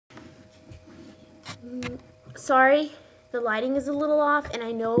Sorry, the lighting is a little off, and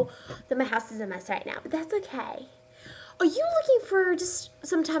I know that my house is a mess right now, but that's okay. Are you looking for just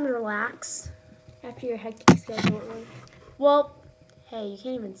some time to relax after your hectic schedule? Well, hey, you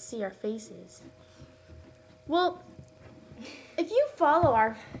can't even see our faces. Well, if you follow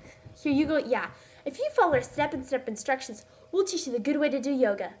our... Here you go, yeah. If you follow our step-and-step instructions, we'll teach you the good way to do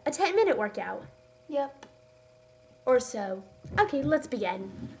yoga. A 10-minute workout. Yep. Or so. Okay, let's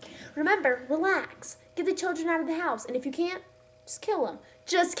begin. Remember, relax. Get the children out of the house, and if you can't, just kill them.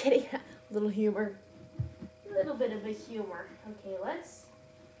 Just kidding. Little humor. A little bit of a humor. Okay, let's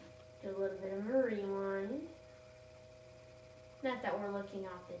do a little bit of a rewind. Not that we're looking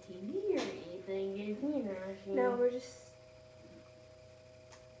off the TV or anything, you know. No, we're just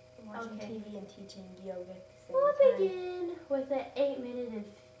watching Okay. TV and teaching yoga at the same We'll time. begin with an 8-minute and...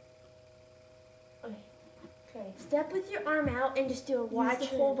 Okay. Step with your arm out and just do a wide Use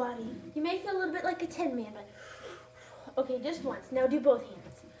the whole body. You may feel a little bit like a tin man, but... Okay, just once. Now do both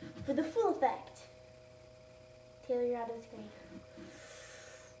hands. For the full effect. Taylor, you're out of the screen.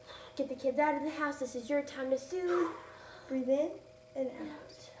 Get the kids out of the house. This is your time to soothe. Breathe in and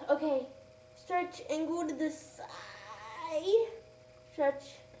out. Okay. Stretch and go to the side.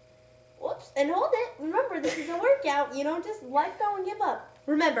 Stretch. Whoops. And hold it. Remember, this is a workout. You don't just let go and give up.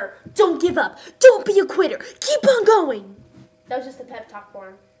 Remember, don't give up. Don't be a quitter. Keep on going. That was just a pep talk for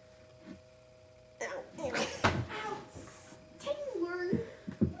him. Ow. Ow. Taylor.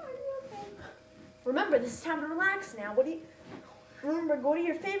 Remember, this is time to relax now. Remember, go to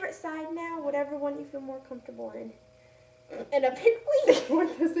your favorite side now, whatever one you feel more comfortable in. And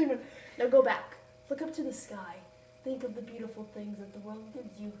apparently, now go back. Look up to the sky. Think of the beautiful things that the world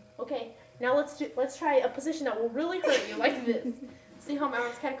gives you. Okay, now let's try a position that will really hurt you, like this. See how my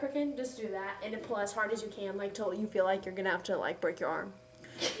arm's kind of crooked? Just do that, and then pull as hard as you can, like till you feel like you're gonna have to like break your arm.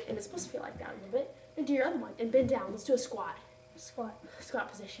 And it's supposed to feel like that a little bit. And do your other one, and bend down. Let's do a squat. Squat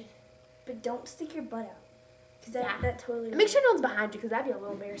position. But don't stick your butt out. Because Yeah. that totally... And make sure no one's behind you, because that'd be a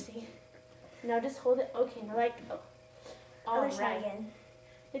little embarrassing. Now just hold it. Okay, now like... Oh. Other side again.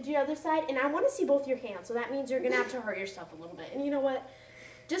 Did your other side? And I want to see both your hands, so that means you're going to have to hurt yourself a little bit. And you know what?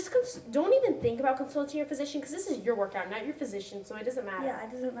 Just don't even think about consulting your physician, because this is your workout, not your physician, so it doesn't matter. Yeah,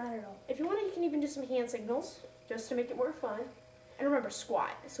 it doesn't matter at all. If you want to, you can even do some hand signals, just to make it more fun. And remember,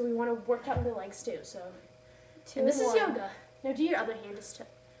 squat. So we want to work out the legs too, so... And this is yoga. Now do your other hand just to,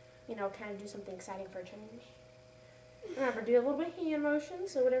 kind of do something exciting for a change. Remember, do a little bit of hand motion,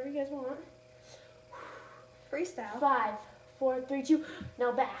 so whatever you guys want. Freestyle. 5, 4, 3, 2.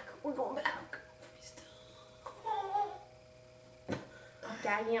 Now back. We're going back.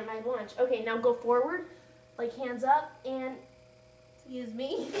 Gagging at my lunch. Okay, now go forward, like hands up, and excuse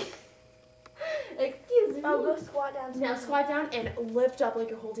me. Excuse me. Oh, go squat down. Now squat down and lift up like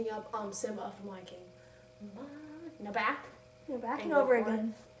you're holding up Simba from Lion King. Now back. Go back and go over forward.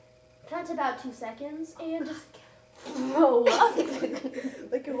 again. Count to about 2 seconds and just roll up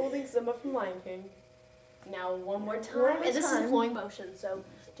like you're holding Simba from Lion King. Now one more time, and this is a flowing motion, so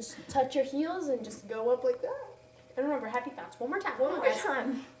just touch your heels and just go up like that. And remember, happy thoughts. One more time. One more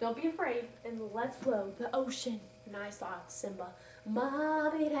time. Don't be afraid, and let's flow. The ocean. Nice thoughts, Simba. Oh,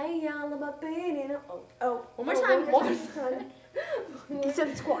 one more time. One more time. You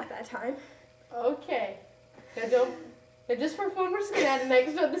said squat that time. Okay. Now just for fun, we're just gonna add an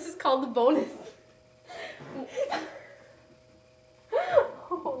extra. This is called the bonus.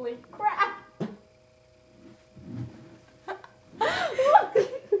 Holy crap! Sorry.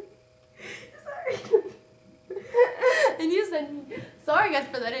 And you said, sorry guys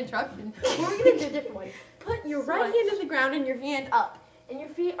for that interruption. We're gonna do a different one. Put your right hand in the ground and your hand up, and your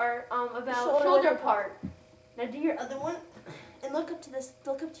feet are about shoulder apart. Now do your other one, and look up to this.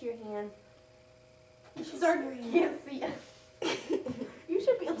 Look up to your hand. Sorry, can't see it. You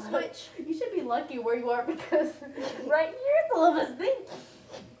should be switch. You should be lucky where you are, because right here's all of us think.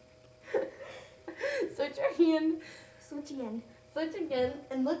 Switch your hand. Switch again. Switch again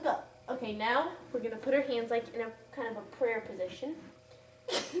and look up. Okay, now we're gonna put our hands like in a kind of a prayer position,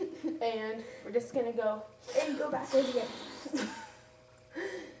 and we're just gonna go And go backwards again.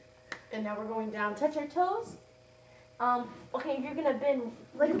 And now we're going down. Touch our toes. Okay, you're gonna bend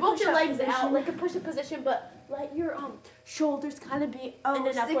Like both your legs position. out, like a push-up position, but let your shoulders kind of be in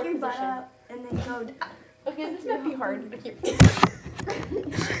an stick upward your butt position. up and then go down. Okay, this might be hard, but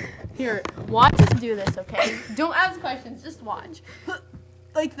here, watch us do this, okay? Don't ask questions, just watch.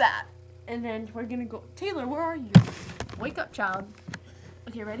 Like that. And then we're gonna go. Taylor, where are you? Wake up, child.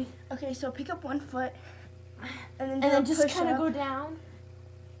 Okay, ready? Okay, so pick up one foot And then just kind of go down.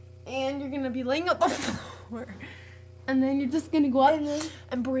 And you're gonna be laying on the floor. And then you're just gonna go up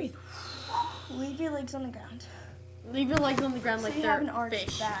and breathe. Leave your legs on the ground. Leave your legs on the ground So like you they're have an arched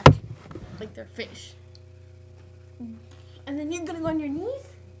fish. back. Like they're fish. And then you're gonna go on your knees.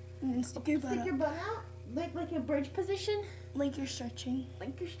 And then stick your butt Stick up. your butt out. Like a bridge position. Like you're stretching.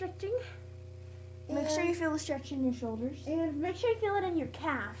 Like you're stretching. Make sure you feel the stretch in your shoulders. And make sure you feel it in your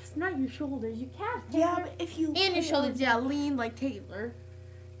calves, not your shoulders. Your calves. Yeah, Taylor. but if you And your shoulders. Yeah, lean like Taylor.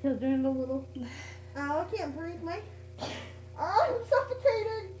 He's doing a little. Oh, I can't breathe, Mike. Oh, I'm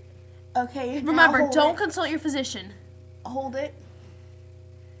suffocating. Okay. now Remember, hold don't it. consult your physician. Hold it.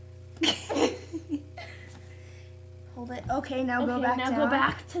 Hold it. Okay, now go back now down. go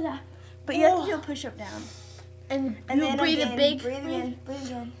back to that. But you have to do a push-up down. And And you then breathe again, a big. breathe again. Breathe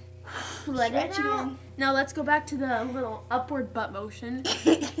again. Let it Stretch out. again. Now let's go back to the little upward butt motion.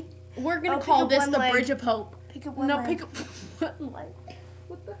 We're gonna pick call up this one the leg. bridge of hope. Pick up one No, leg. pick up one leg.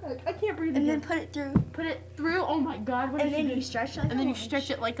 What the heck? I can't breathe And again. then put it through. Put it through. Oh my God! What And did then you you do? stretch like And then a you lunge. stretch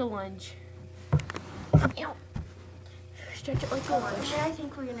it like a lunge. Ow. Stretch it like a And lunge. then I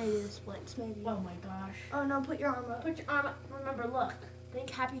think we're gonna do the splits, maybe. Oh my gosh. Oh no, put your arm up. Put your arm up. Remember, look. Think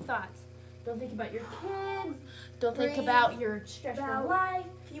happy thoughts. Don't think about your kids. Don't think Breathe. about your stressful About- life.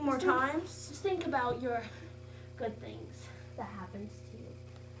 A few more Just think- times. Just think about your good things that happens to you.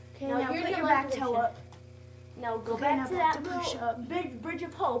 Okay, Now now here's put your your leg back toe position. up. Now go Okay, back now to back that to push little up. big bridge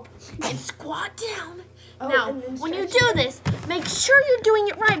of hope and squat down. Oh, now, and then when you stretch do this, make sure you're doing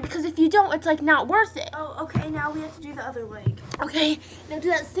it right because if you don't, it's like not worth it. Oh, okay, now we have to do the other leg. Okay, now do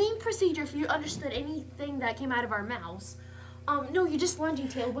that same procedure if you understood anything that came out of our mouths. No, you're just lunging,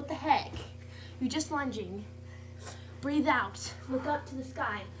 Taylor. What the heck? You're just lunging. Breathe out. Look up to the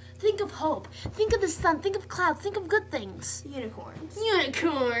sky. Think of hope. Think of the sun. Think of clouds. Think of good things. Unicorns.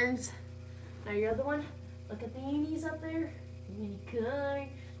 Unicorns. Now your other one. Look at the unis up there. Unicorn.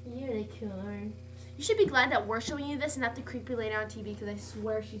 Unicorn. You should be glad that we're showing you this and not the creepy lady on TV because I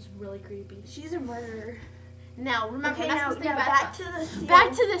swear she's really creepy. She's a murderer. Now remember, Okay, we're not now, supposed to think now about back to the seal.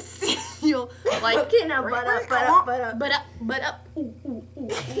 back to the seal. Like Okay, now butt up, butt up, butt up. butt up. Ooh, ooh,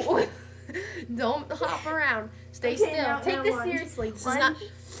 ooh, ooh. Don't hop around. Stay Okay, still. now- Take now this lunge. seriously. This Lunge. is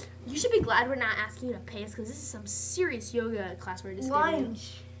not. You should be glad we're not asking you to pace because this is some serious yoga class we're just giving you.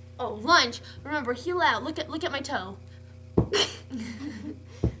 Lunge. Oh, lunge. Remember, heel out. Look at my toe.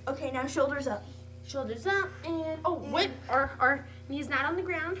 Okay, now shoulders up. Shoulders up and wait. Our knees not on the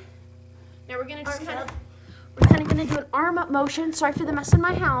ground. Now we're gonna just Arms kind of. up. We're kind of going to do an arm up motion. Sorry for the mess in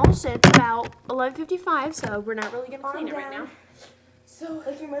my house. It's about 11:55, so we're not really going to clean it right now. So,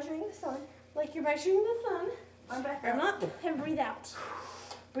 like you're measuring the sun. Like you're measuring the sun. Arm back Arm up. up and breathe out.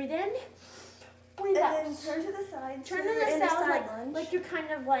 Breathe in. Breathe And out. then turn to the side. Turn so to you're the in a side lunge. like you're kind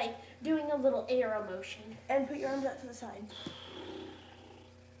of like doing a little arrow motion. And put your arms out to the side.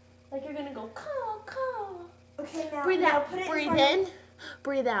 Like you're going to go caw, caw. Okay, now Breathe now out. Put it Breathe front of- in.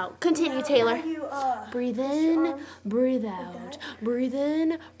 Breathe out. Continue, now- Taylor. now you, Breathe twist your in, arms breathe like out. that. Breathe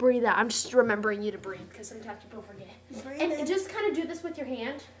in, breathe out. I'm just remembering you to breathe because sometimes people forget. Breathe And in. just kind of do this with your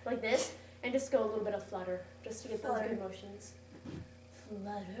hand, like this, and just go a little bit of flutter, just to get those Flutter. good motions.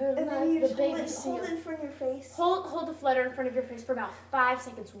 Flutter And like then you the just baby hold seal. it in front of your face. Hold the flutter in front of your face for about 5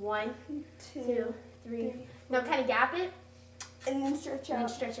 seconds. 1, 2, 3. Now kind of gap it, And then stretch and then out.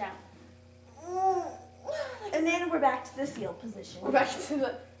 stretch out. And then we're back to the seal position. We're back to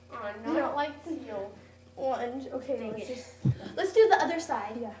the. Oh no, I don't like the heel. Lunge. Okay, Dang let's it. just. Let's do the other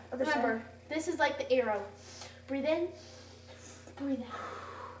side. Yeah. Other Remember, this is like the arrow. Breathe in, breathe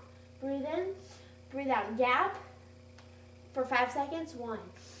out. Breathe in, breathe out. Gap for 5 seconds. 1,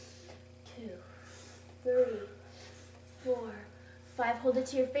 2, 3, 4, 5. Hold it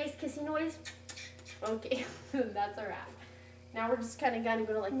to your face. Kissy noise. Okay, that's a wrap. Now we're just kind of gonna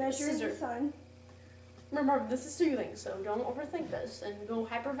go to like Measuring the scissor. sun. Remember, this is soothing, so don't overthink this and go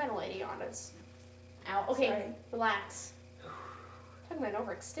hyperventilating on us. Ow. Okay, Sorry. relax. Talking about an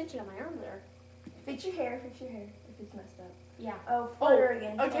overextension of my arm there. Fix your hair. Fix your hair if it's messed up. Yeah. Oh, flutter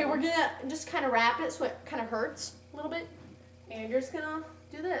again. Okay, flutter. we're gonna just kind of wrap it so it kind of hurts a little bit. And you're just gonna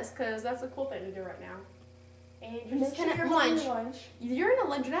do this because that's a cool thing to do right now. And you're Make just sure kind you're of holding lunge. your lunge. You're in a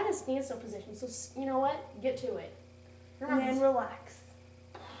lunge, you're not in a standstill position. So you know what? Get to it. And Remember, then relax.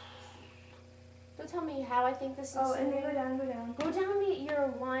 don't tell me how I think this is. Oh, and then soothing. go down, go down. Go down to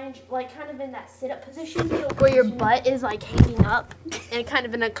your lunge, like kind of in that sit-up position where your butt is like hanging up and kind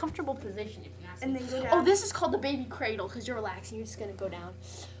of in a comfortable position, if you ask And me. then go down. Oh, this is called the baby cradle because you're relaxing. You're just gonna go down.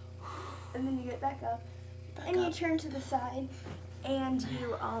 And then you get back up. Back And you up. turn to the side. And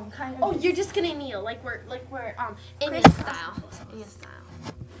you kind of. Oh, you're just gonna kneel like we're Indian Crisscross style. applesauce. Indian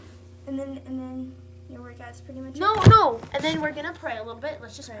style. And then your workout's pretty much. No. And then we're gonna pray a little bit.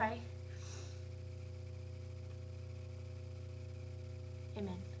 Let's just Pray. pray.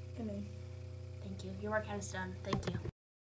 Amen. Amen. Your workout is done. Thank you.